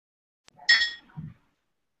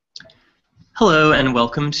Hello and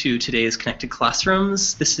welcome to today's Connected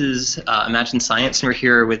Classrooms. This is Imagine Science, and we're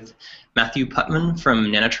here with Matthew Putman from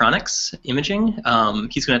Nanotronics Imaging.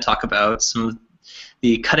 He's going to talk about some of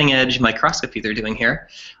the cutting-edge microscopy they're doing here.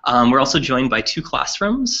 We're also joined by two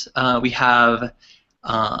classrooms. We have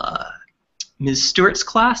Ms. Stewart's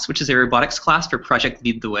class, which is a robotics class for Project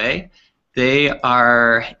Lead the Way. They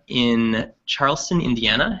are in Charleston,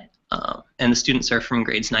 Indiana, and the students are from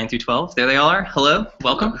grades 9 through 12. There they all are. Hello,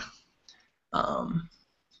 welcome.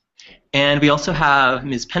 And we also have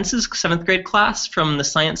Ms. Pence's 7th grade class from the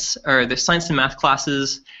science and math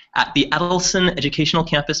classes at the Adelson Educational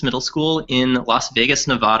Campus Middle School in Las Vegas,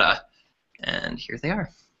 Nevada. And here they are.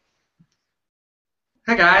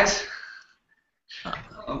 Hi guys.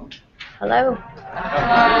 Hello.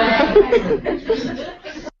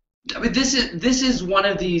 This is one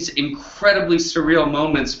of these incredibly surreal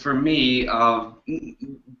moments for me,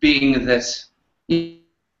 being that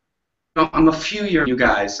I'm a few years you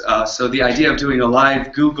guys, so the idea of doing a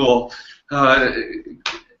live Google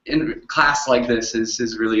in class like this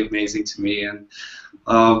is really amazing to me, and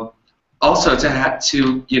also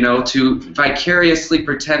to vicariously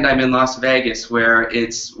pretend I'm in Las Vegas where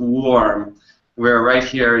it's warm, where right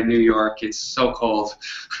here in New York it's so cold.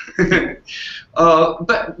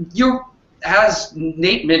 But as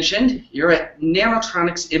Nate mentioned, you're at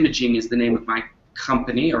Nanotronics Imaging is the name of my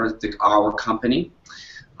company, or our company.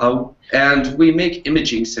 And we make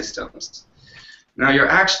imaging systems. Now you're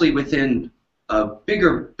actually within a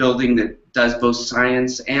bigger building that does both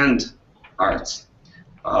science and arts,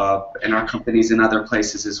 and our company's in other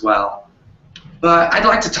places as well. But I'd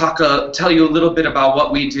like to tell you a little bit about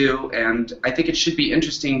what we do, and I think it should be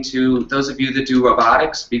interesting to those of you that do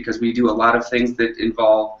robotics, because we do a lot of things that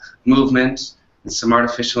involve movement and some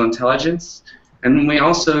artificial intelligence, and we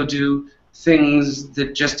also do things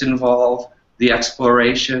that just involve the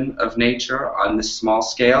exploration of nature on this small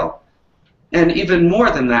scale. And even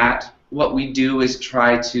more than that, what we do is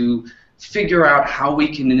try to figure out how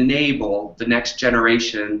we can enable the next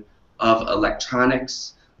generation of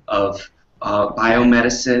electronics, of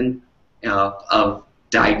biomedicine, of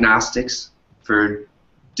diagnostics for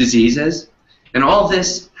diseases. And all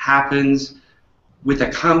this happens with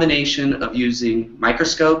a combination of using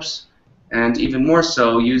microscopes and even more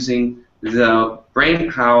so using the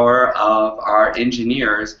brain power of our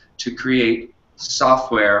engineers to create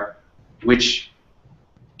software which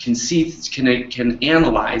can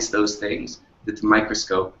analyze those things that the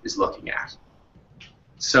microscope is looking at.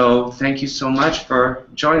 So thank you so much for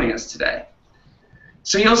joining us today.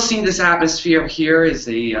 So you'll see this atmosphere here is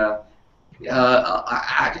it's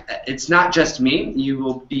not just me. You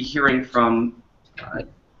will be hearing from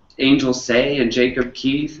Angel Say and Jacob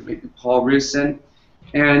Keith, maybe Paul Rusin.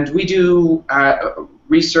 And we do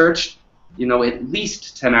research, at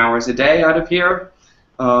least 10 hours a day out of here.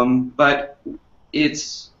 But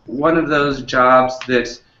it's one of those jobs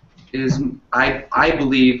that is, I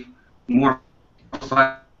believe, more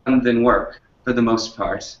fun than work for the most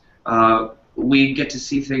part. We get to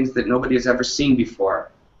see things that nobody has ever seen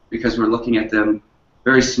before because we're looking at them,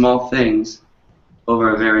 very small things,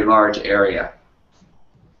 over a very large area.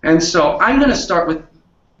 And so I'm going to start with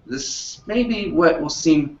this, maybe what will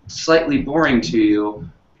seem slightly boring to you,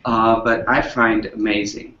 but I find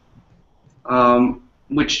amazing,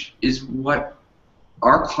 which is what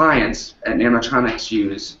our clients at Nanotronics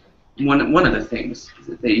use. One of the things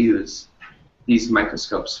that they use these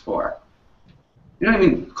microscopes for. You don't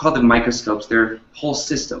even call them microscopes, they're whole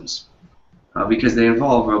systems, because they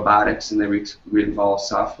involve robotics and they involve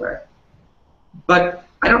software. But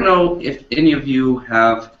I don't know if any of you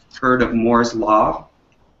have heard of Moore's Law.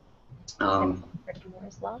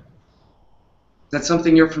 Moore's Law? Is that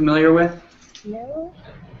something you're familiar with? No.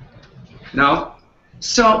 No?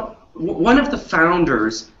 So one of the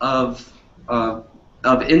founders of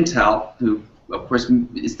Intel, who of course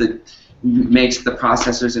makes the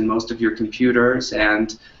processors in most of your computers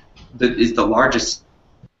and is the largest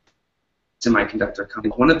semiconductor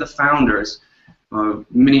company, one of the founders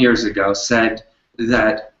many years ago said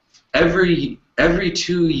that every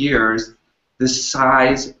 2 years the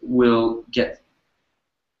size will get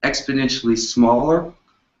exponentially smaller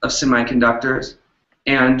of semiconductors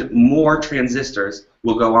and more transistors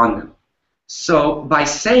will go on them. So by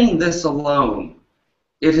saying this alone,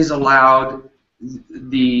 it has allowed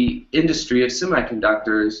the industry of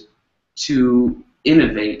semiconductors to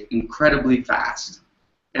innovate incredibly fast.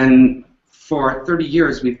 And for 30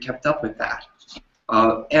 years we've kept up with that.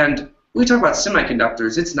 And when we talk about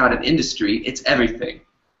semiconductors, it's not an industry, it's everything.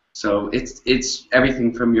 So it's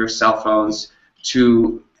everything from your cell phones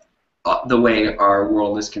to the way our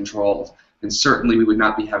world is controlled. And certainly we would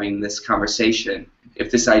not be having this conversation if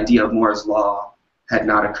this idea of Moore's law had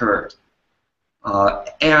not occurred.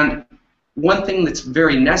 And one thing that's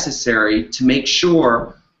very necessary to make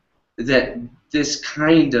sure that this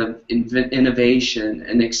kind of innovation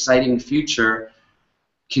and exciting future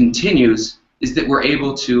continues is that we're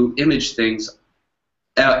able to image things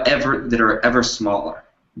that are ever smaller.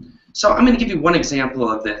 So I'm going to give you one example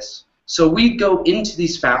of this. So we go into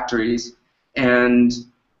these factories and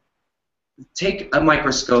take a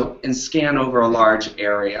microscope and scan over a large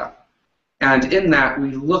area. And in that,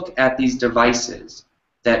 we look at these devices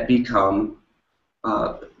that become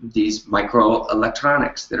these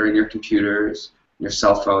microelectronics that are in your computers, your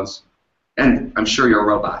cell phones, and I'm sure your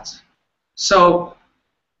robots. So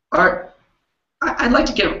I'd like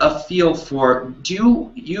to get a feel for, do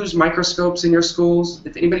you use microscopes in your schools?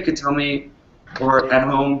 If anybody could tell me, or at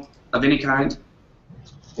home, of any kind?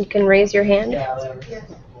 You can raise your hand.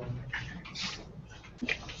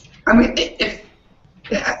 I mean,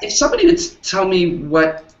 if somebody would tell me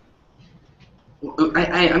what,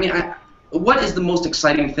 what is the most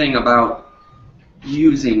exciting thing about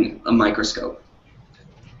using a microscope?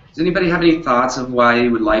 Does anybody have any thoughts of why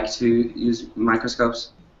you would like to use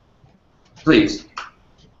microscopes? Please.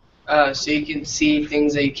 So you can see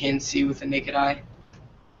things that you can't see with the naked eye.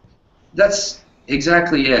 That's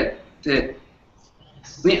exactly it.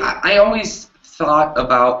 I always thought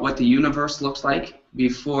about what the universe looks like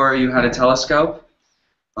before you had a telescope.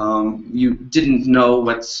 You didn't know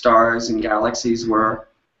what stars and galaxies were.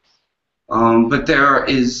 But there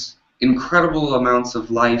is incredible amounts of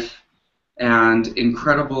life and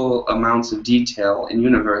incredible amounts of detail in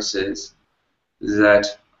universes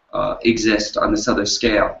that exist on this other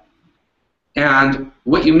scale. And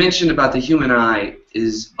what you mentioned about the human eye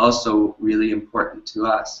is also really important to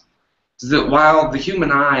us. So that while the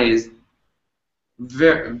human eye is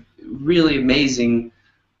really amazing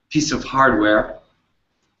piece of hardware,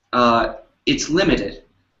 it's limited.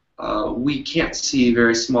 We can't see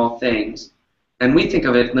very small things. And we think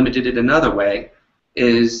of it limited in another way,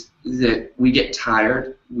 is that we get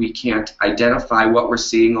tired, we can't identify what we're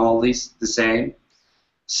seeing all the same.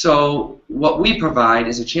 So what we provide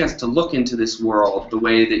is a chance to look into this world the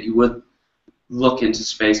way that you would look into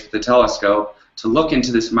space with a telescope, to look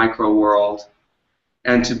into this micro world,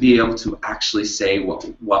 and to be able to actually say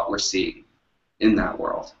what we're seeing in that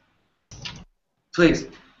world. Please.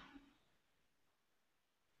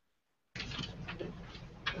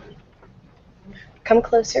 Come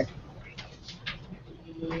closer.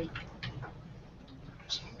 Right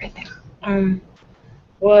there.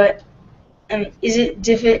 Is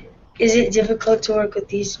it difficult to work with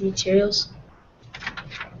these materials?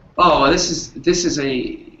 Oh, this is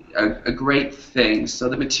a great thing. So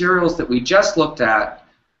the materials that we just looked at,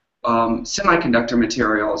 semiconductor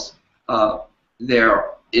materials,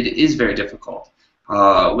 it is very difficult,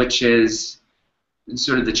 which is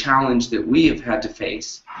sort of the challenge that we have had to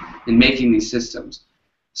face in making these systems.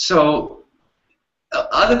 So,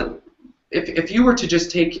 if you were to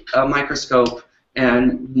just take a microscope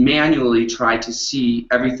and manually try to see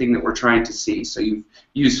everything that we're trying to see, so you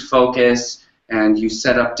use focus and you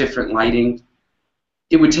set up different lighting,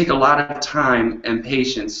 it would take a lot of time and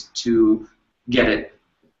patience to get it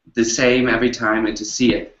the same every time and to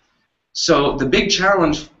see it. So the big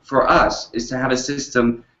challenge for us is to have a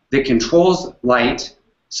system that controls light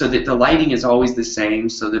so that the lighting is always the same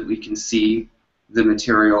so that we can see the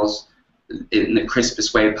materials in the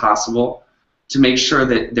crispest way possible, to make sure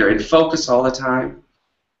that they're in focus all the time,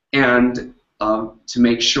 and to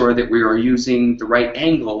make sure that we are using the right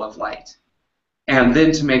angle of light, and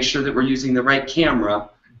then to make sure that we're using the right camera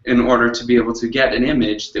in order to be able to get an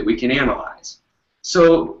image that we can analyze.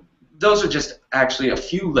 So those are just actually a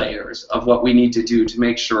few layers of what we need to do to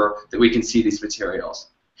make sure that we can see these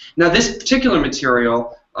materials. Now, this particular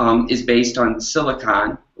material is based on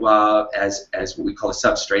silicon as what we call a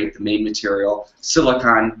substrate, the main material.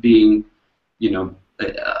 Silicon being,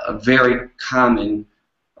 a very common,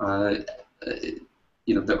 the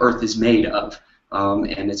Earth is made of,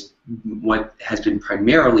 and it's what has been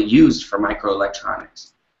primarily used for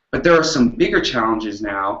microelectronics. But there are some bigger challenges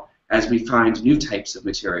now as we find new types of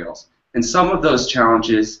materials. And some of those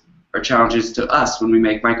challenges are challenges to us when we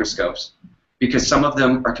make microscopes, because some of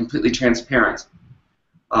them are completely transparent.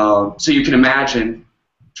 So you can imagine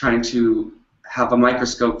trying to have a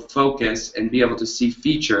microscope focus and be able to see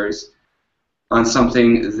features on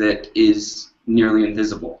something that is nearly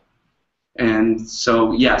invisible. And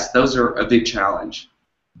so, yes, those are a big challenge.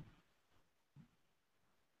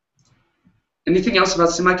 Anything else about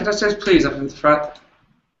semiconductors? Please, up in the front.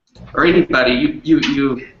 Or anybody,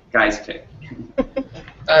 you guys pick.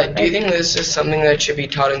 Do you think this is something that should be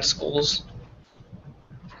taught in schools?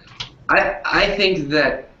 I think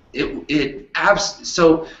that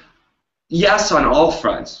so yes on all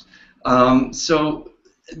fronts.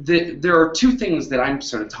 There are two things that I'm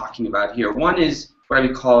sort of talking about here. One is what I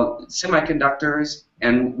would call semiconductors,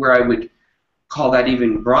 and where I would call that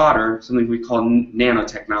even broader, something we call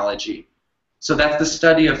nanotechnology. So that's the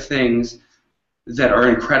study of things that are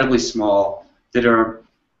incredibly small, that are,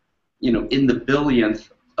 in the billionth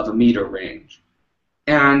of a meter range.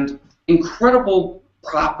 And incredible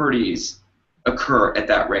properties occur at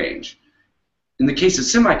that range. In the case of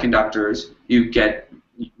semiconductors, you get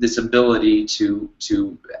this ability to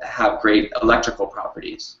have great electrical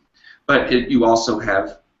properties. But you also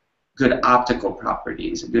have good optical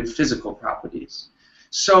properties and good physical properties.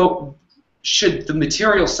 So should the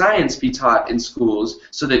material science be taught in schools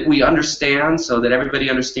so that we understand, so that everybody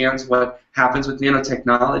understands what happens with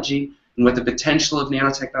nanotechnology and what the potential of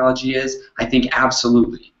nanotechnology is? I think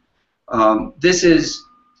absolutely. This is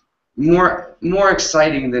more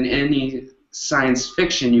exciting than any science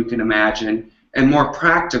fiction you can imagine, and more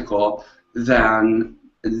practical than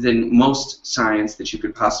most science that you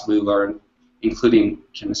could possibly learn, including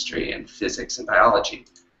chemistry and physics and biology,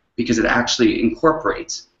 because it actually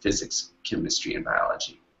incorporates physics, chemistry, and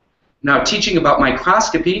biology. Now, teaching about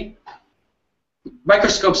microscopy,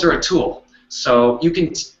 microscopes are a tool, so you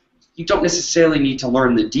don't necessarily need to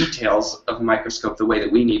learn the details of a microscope the way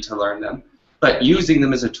that we need to learn them, but using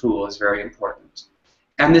them as a tool is very important.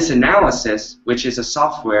 And this analysis, which is a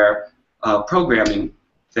software programming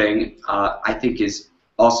thing, I think is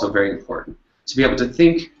also very important. To be able to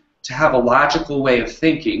think, to have a logical way of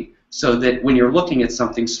thinking, so that when you're looking at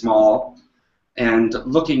something small and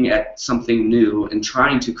looking at something new and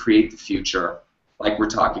trying to create the future, like we're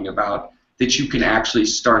talking about, that you can actually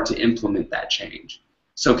start to implement that change.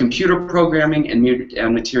 So computer programming and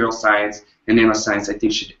material science and nanoscience, I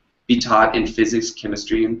think, should be taught in physics,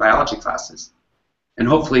 chemistry, and biology classes. And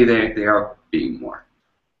hopefully they are being more.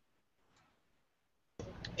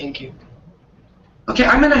 Thank you. Okay,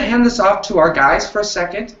 I'm going to hand this off to our guys for a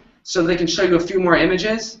second so they can show you a few more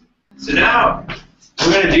images. So now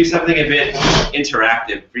we're going to do something a bit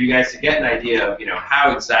interactive for you guys to get an idea of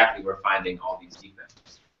how exactly we're finding all these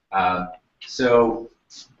defects. So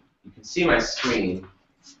you can see my screen.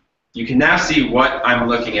 You can now see what I'm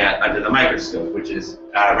looking at under the microscope, which is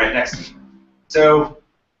right next to me. So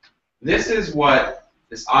this is what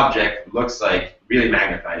this object looks like really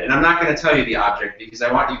magnified. And I'm not going to tell you the object because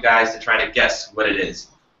I want you guys to try to guess what it is.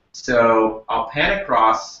 So I'll pan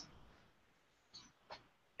across,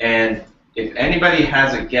 and if anybody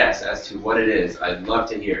has a guess as to what it is, I'd love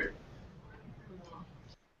to hear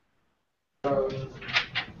it.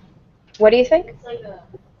 What do you think? It's like one of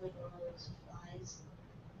those flies.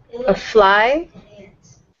 A fly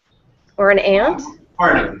or an ant?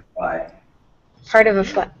 Part of the fly. Part of a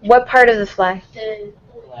fly. What part of the fly? The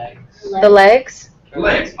Legs. The legs? The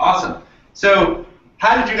legs. Awesome. So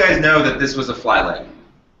how did you guys know that this was a fly leg?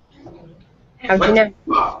 How'd you know?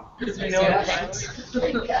 Wow. Was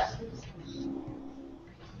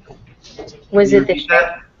it the Repeat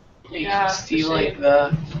that? You can see like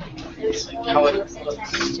how it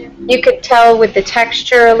looks. You could tell with the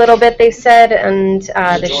texture a little bit, they said, and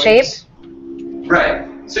the shape. joints. Right.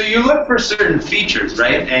 So you look for certain features,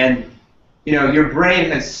 right? And your brain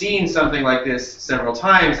has seen something like this several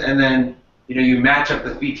times, and then you match up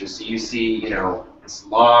the features. So you see this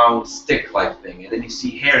long stick-like thing, and then you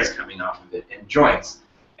see hairs coming off of it and joints,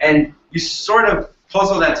 and you sort of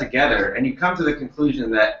puzzle that together, and you come to the conclusion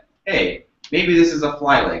that, hey, maybe this is a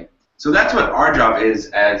fly leg. So that's what our job is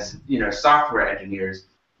as software engineers.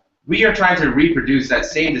 We are trying to reproduce that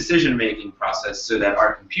same decision-making process so that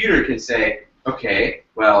our computer can say, okay,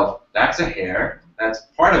 well, that's a hair, that's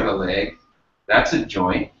part of a leg, that's a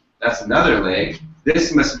joint, that's another leg,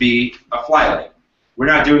 this must be a fly leg. We're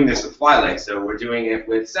not doing this with fly legs, so we're doing it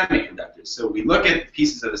with semiconductors. So we look at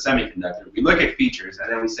pieces of the semiconductor, we look at features, and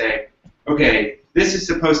then we say, okay, this is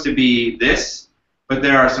supposed to be this, but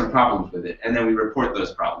there are some problems with it, and then we report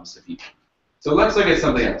those problems to people. So let's look at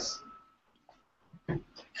something else.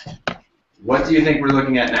 What do you think we're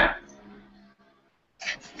looking at now?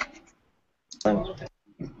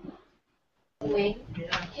 wing.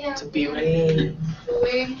 It's a bee wing.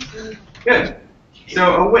 Wing. Good.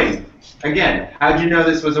 So a wing. Again, how did you know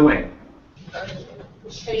this was a wing?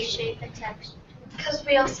 The shape and texture. Because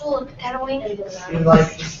we also looked at a wing. We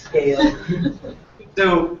like the scale.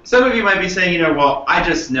 So some of you might be saying, well, I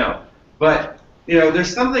just know. But,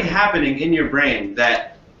 there's something happening in your brain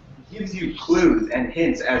that gives you clues and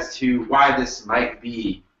hints as to why this might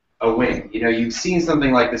be a wing. You know, you've seen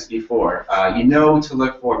something like this before. You know to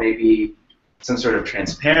look for maybe some sort of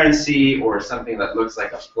transparency or something that looks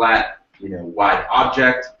like a flat, you know, wide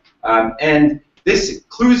object. And this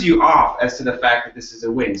clues you off as to the fact that this is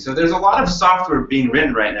a wing. So there's a lot of software being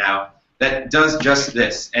written right now that does just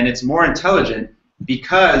this, and it's more intelligent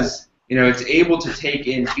because, you know, it's able to take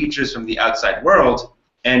in features from the outside world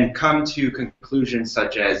and come to conclusions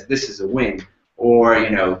such as this is a wing, or,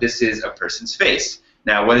 you know, this is a person's face.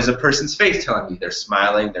 Now, what is a person's face telling me? They're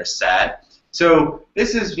smiling, they're sad. So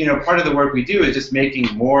this is, you know, part of the work we do is just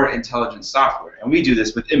making more intelligent software, and we do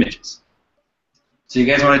this with images. So you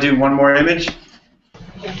guys want to do one more image?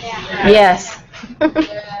 Yes.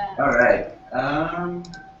 All right.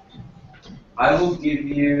 I will give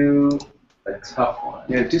you a tough one.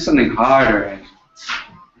 Yeah, do something harder.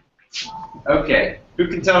 Okay. Who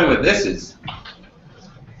can tell me what this is?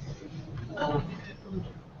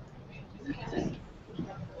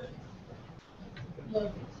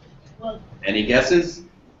 Any guesses?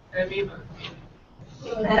 An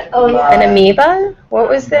amoeba? What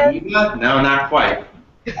was that? Amoeba? No, not quite.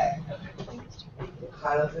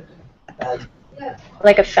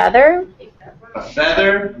 Like a feather? A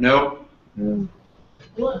feather? Nope.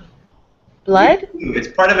 Blood? It's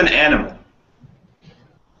part of an animal.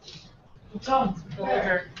 The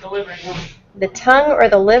tongue or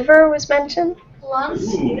the liver was mentioned?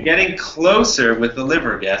 Lungs. Ooh, getting closer with the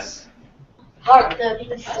liver guess. Heart.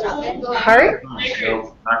 The stomach. Heart?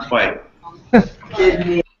 Nope, not quite.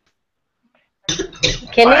 Kidney.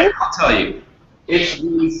 Kidney? I'll tell you. It's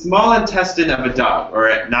the small intestine of a dog,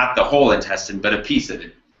 or not the whole intestine, but a piece of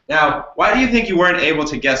it. Now, why do you think you weren't able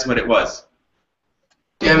to guess what it was?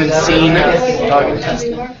 You haven't seen a dog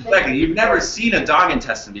intestine. Exactly. You've never seen a dog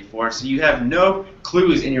intestine before, so you have no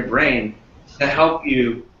clues in your brain to help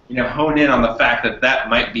you, you know, hone in on the fact that that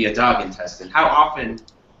might be a dog intestine. How often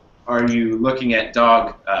are you looking at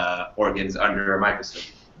dog organs under a microscope?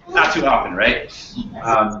 Not too often, right?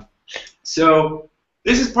 So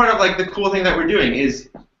this is part of like the cool thing that we're doing is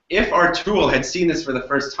if our tool had seen this for the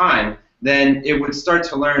first time, then it would start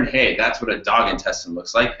to learn, hey, that's what a dog intestine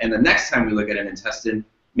looks like, and the next time we look at an intestine,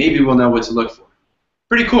 maybe we'll know what to look for.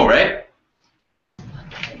 Pretty cool, right?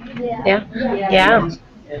 Yeah. Yeah.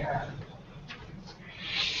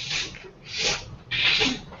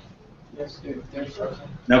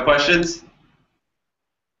 No questions?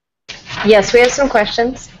 Yes, we have some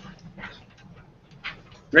questions.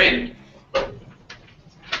 Great.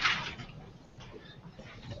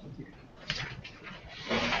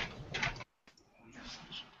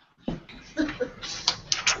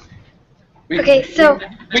 Okay, so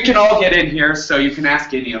We can all get in here, so you can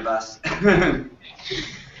ask any of us.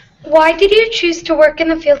 Why did you choose to work in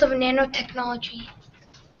the field of nanotechnology?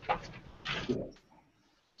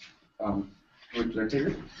 Would you take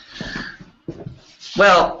it?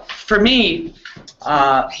 Well, for me,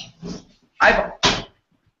 I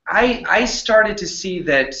started to see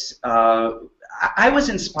that I was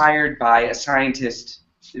inspired by a scientist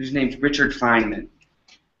whose name's Richard Feynman,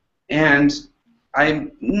 and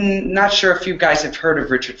I'm not sure if you guys have heard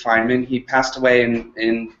of Richard Feynman. He passed away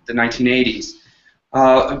in the 1980s,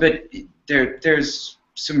 but there's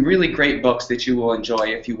some really great books that you will enjoy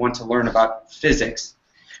if you want to learn about physics.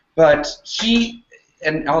 But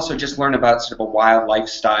and also just learn about sort of a wild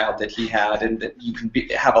lifestyle that he had, and that you can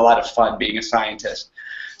have a lot of fun being a scientist.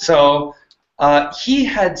 So he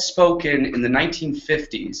had spoken in the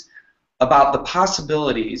 1950s about the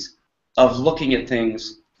possibilities of looking at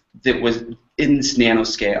things that was in this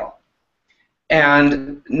nanoscale.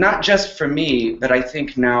 And not just for me, but I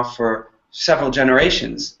think now for several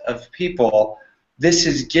generations of people, this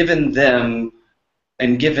has given them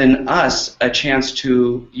and given us a chance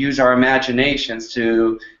to use our imaginations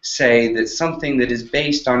to say that something that is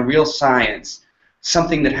based on real science,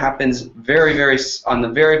 something that happens on the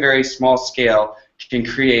very small scale, can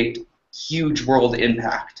create huge world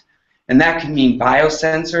impact. And that can mean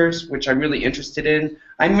biosensors, which I'm really interested in.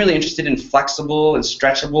 I'm really interested in flexible and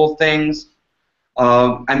stretchable things.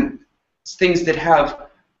 Things that have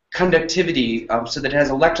conductivity, so that it has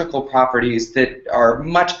electrical properties that are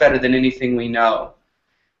much better than anything we know.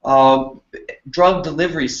 Drug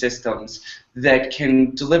delivery systems that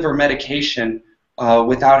can deliver medication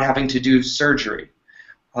without having to do surgery.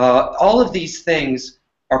 All of these things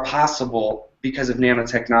are possible because of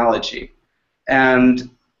nanotechnology, and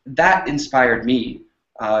that inspired me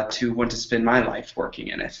to want to spend my life working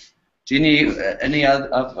in it. Do you need any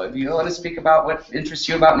of you want to speak about what interests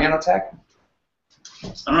you about nanotech? I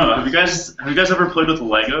don't know. Have you guys ever played with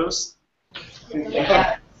Legos?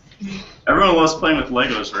 Yeah. Everyone loves playing with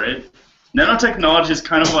Legos, right? nanotechnology is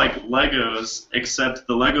kind of like Legos, except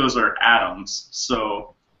the Legos are atoms.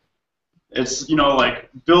 So it's, you know, like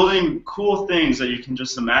building cool things that you can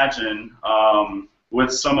just imagine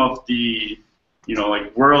with some of the, you know,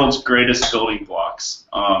 like world's greatest building blocks.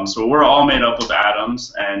 So we're all made up of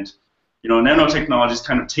atoms, and, you know, nanotechnology is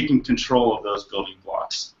kind of taking control of those building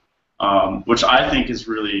blocks, which I think is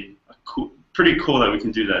really cool, pretty cool that we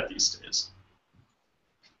can do that these days.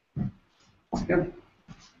 Good.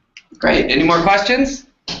 Great. Any more questions?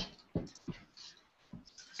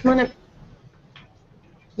 Come on up.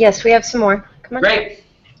 Yes, we have some more. Come on. Great.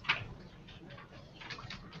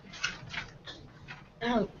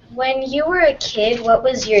 When you were a kid, what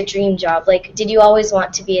was your dream job? Like, did you always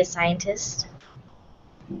want to be a scientist?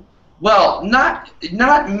 Well, not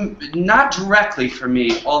directly for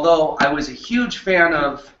me, although I was a huge fan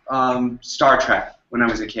of Star Trek when I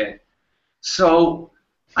was a kid. So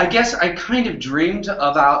I guess I kind of dreamed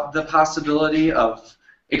about the possibility of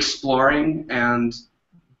exploring and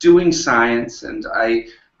doing science, and I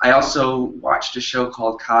also watched a show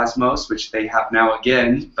called Cosmos, which they have now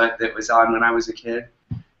again, but it was on when I was a kid.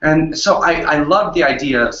 And so I loved the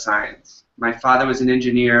idea of science. My father was an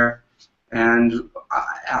engineer, and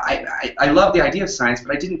I loved the idea of science,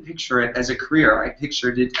 but I didn't picture it as a career. I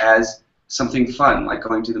pictured it as something fun, like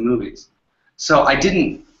going to the movies. So I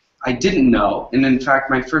didn't know, and in fact,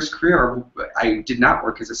 my first career, I did not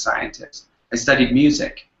work as a scientist. I studied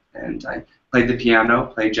music, and I played the piano,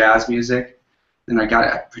 played jazz music, then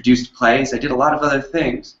I produced plays. I did a lot of other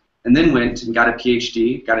things, and then went and got a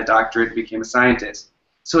PhD, got a doctorate, became a scientist.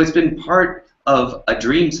 So it's been part of a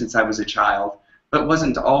dream since I was a child, but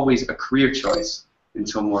wasn't always a career choice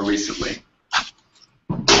until more recently.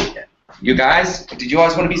 You guys, did you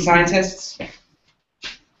always want to be scientists?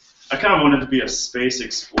 I kind of wanted to be a space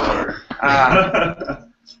explorer.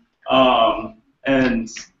 And,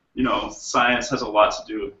 you know, science has a lot to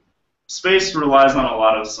do with space. Relies on a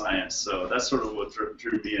lot of science, so that's sort of what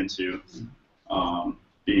drew me into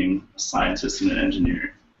being a scientist and an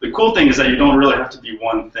engineer. The cool thing is that you don't really have to be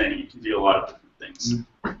one thing. You can do a lot of different things.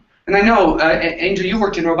 And I know, Angel, you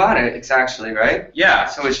worked in robotics, actually, right? Yeah.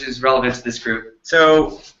 So which is relevant to this group.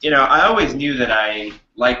 So, you know, I always knew that I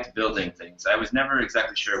liked building things. I was never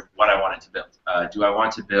exactly sure what I wanted to build. Do I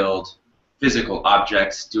want to build physical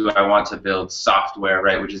objects? Do I want to build software,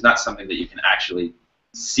 right, which is not something that you can actually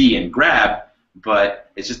see and grab, but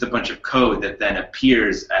it's just a bunch of code that then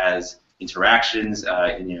appears as interactions.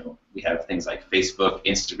 And, you know, we have things like Facebook,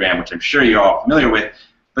 Instagram, which I'm sure you're all familiar with,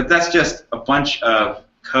 but that's just a bunch of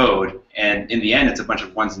code, and in the end, it's a bunch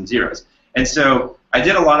of ones and zeros. And so I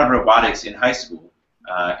did a lot of robotics in high school,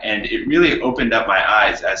 and it really opened up my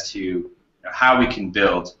eyes as to, you know, how we can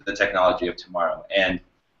build the technology of tomorrow. And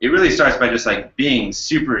it really starts by just like being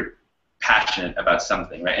super passionate about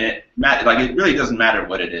something, right? And it really doesn't matter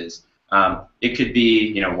what it is. It could be,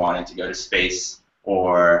 you know, wanting to go to space,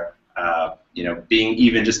 or you know, being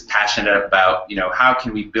even just passionate about, you know, how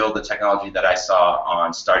can we build the technology that I saw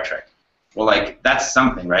on Star Trek. Well, like, that's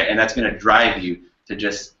something, right? And that's going to drive you to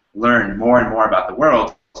just learn more and more about the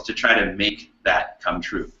world to try to make that come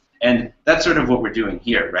true. And that's sort of what we're doing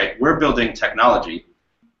here, right? We're building technology,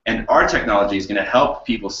 and our technology is going to help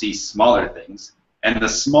people see smaller things, and the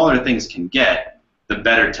smaller things can get, the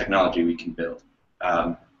better technology we can build.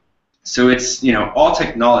 So it's, you know, all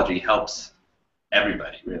technology helps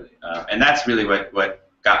everybody, really. And that's really what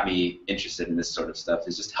got me interested in this sort of stuff,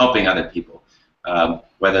 is just helping other people,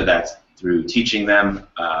 whether that's through teaching them,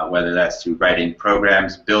 whether that's through writing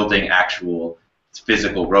programs, building actual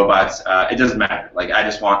physical robots. It doesn't matter. Like, I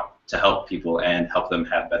just want to help people and help them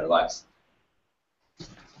have better lives.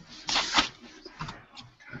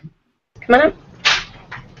 Come on up.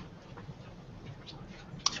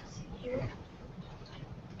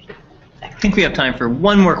 I think we have time for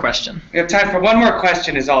one more question. We have time for one more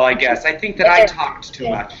question is all, I guess. I think that I talked too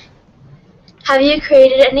much. Have you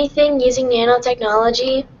created anything using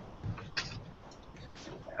nanotechnology?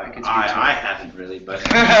 I haven't really, but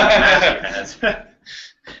Matthew has.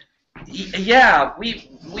 Yeah,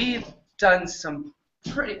 we've done some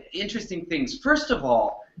pretty interesting things. First of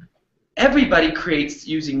all, everybody creates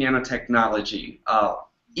using nanotechnology,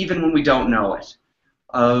 even when we don't know it.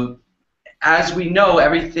 As we know,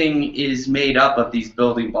 everything is made up of these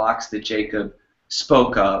building blocks that Jacob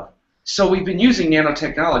spoke of. So we've been using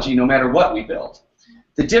nanotechnology no matter what we build.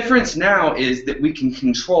 The difference now is that we can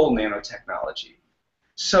control nanotechnology.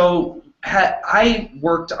 So I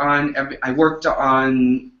worked on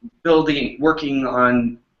working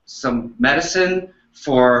on some medicine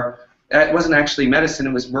for. It wasn't actually medicine.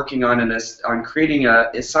 It was working on creating an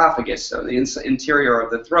esophagus, so the interior of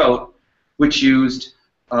the throat, which used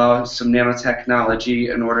some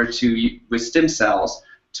nanotechnology in order to, with stem cells,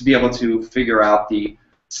 to be able to figure out a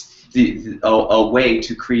way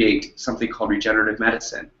to create something called regenerative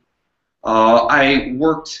medicine. I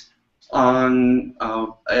worked on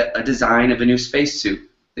a design of a new spacesuit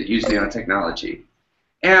that used nanotechnology.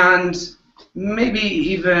 And maybe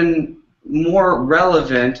even more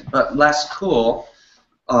relevant but less cool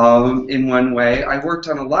in one way, I worked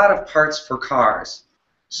on a lot of parts for cars.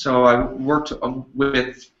 So I worked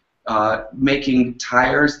with making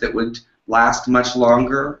tires that would last much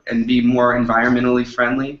longer and be more environmentally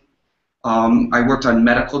friendly. I worked on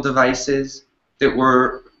medical devices that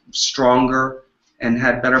were stronger and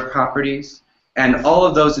had better properties. And all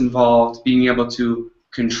of those involved being able to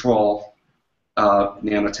control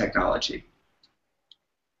nanotechnology.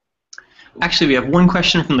 Actually, we have one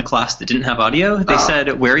question from the class that didn't have audio. They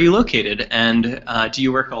said, where are you located, and do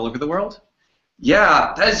you work all over the world?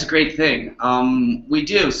 Yeah, that is a great thing. We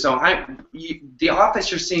do. So the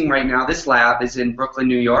office you're seeing right now, this lab, is in Brooklyn,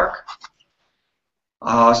 New York.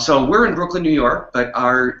 So we're in Brooklyn, New York, but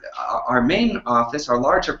our main office, our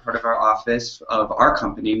larger part of our office of our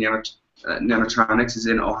company, Nanotronics, is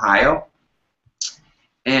in Ohio.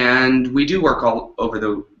 And we do work all over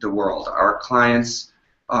the world. Our clients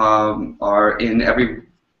are in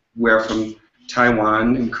everywhere from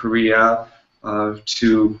Taiwan and Korea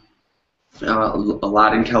to a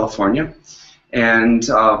lot in California. And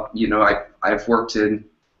you know, I've worked in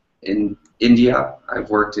India, I've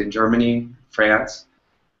worked in Germany, France,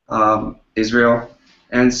 Israel,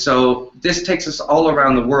 and so this takes us all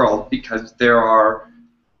around the world because there are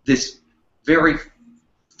this very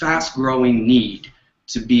fast-growing need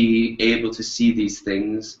to be able to see these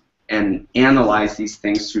things and analyze these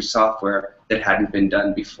things through software that hadn't been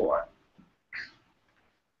done before.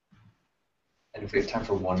 And if we have time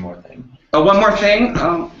for one more thing. One more thing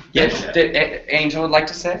that Angel would like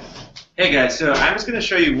to say? Hey guys, so I'm just going to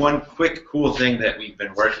show you one quick cool thing that we've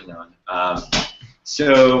been working on.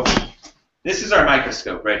 So this is our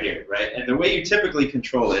microscope right here, right? And the way you typically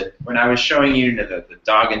control it, when I was showing you the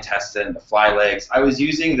dog intestine, the fly legs, I was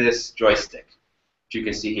using this joystick, which you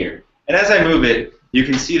can see here. And as I move it, you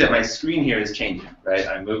can see that my screen here is changing, right?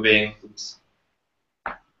 I'm moving, oops.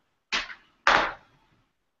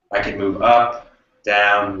 I can move up,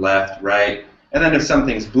 down, left, right. And then if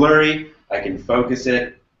something's blurry, I can focus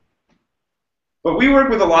it. But we work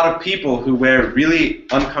with a lot of people who wear really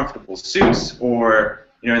uncomfortable suits, or,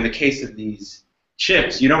 you know, in the case of these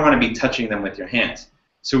chips, you don't want to be touching them with your hands.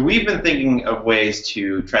 So we've been thinking of ways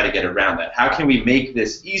to try to get around that. How can we make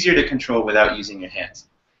this easier to control without using your hands?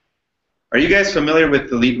 Are you guys familiar with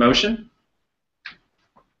the leap motion?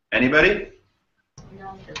 Anybody?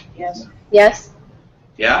 Yes. Yes.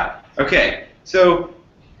 Yeah? Okay. So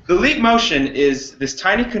the leap motion is this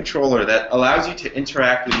tiny controller that allows you to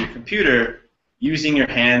interact with your computer using your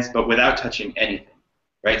hands but without touching anything.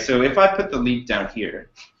 Right? So if I put the leap down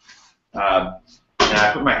here, and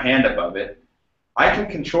I put my hand above it, I can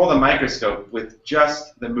control the microscope with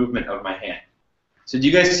just the movement of my hand. So do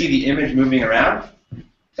you guys see the image moving around?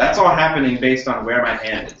 That's all happening based on where my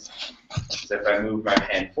hand is. So if I move my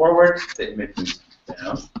hand forward, the image moves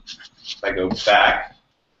down. If I go back,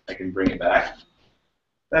 I can bring it back.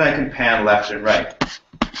 Then I can pan left and right.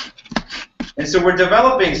 And so we're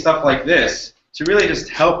developing stuff like this to really just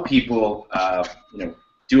help people you know,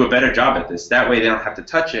 do a better job at this. That way they don't have to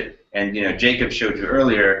touch it. And you know, Jacob showed you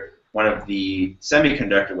earlier one of the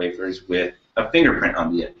semiconductor wafers with a fingerprint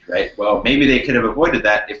on the edge, right? Well, maybe they could have avoided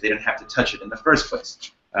that if they didn't have to touch it in the first place.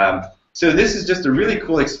 So this is just a really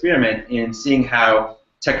cool experiment in seeing how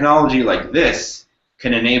technology like this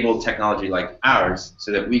can enable technology like ours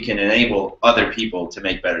so that we can enable other people to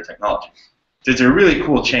make better technology. So it's a really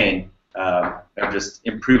cool chain of just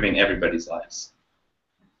improving everybody's lives.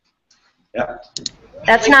 Yeah.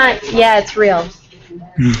 That's not, yeah, it's real.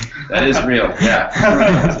 That is real,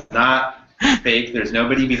 yeah. It's not fake. There's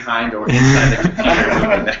nobody behind or inside the computer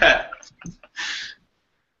doing that.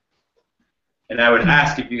 And I would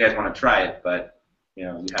ask if you guys want to try it, but you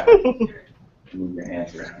know, you have to move your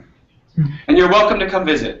hands around. And you're welcome to come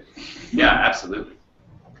visit. Yeah, absolutely.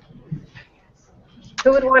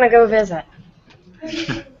 Who would want to go visit?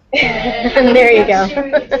 There you go.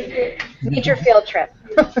 Future field trip.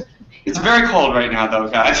 It's very cold right now, though,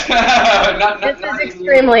 guys. This is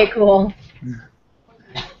extremely cool.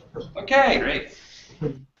 Okay. Great.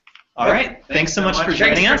 All right. Thanks so much for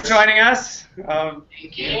joining us. Thanks for joining us.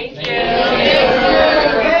 Thank you.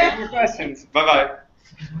 Any questions? Bye-bye.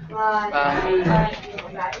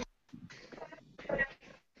 Bye.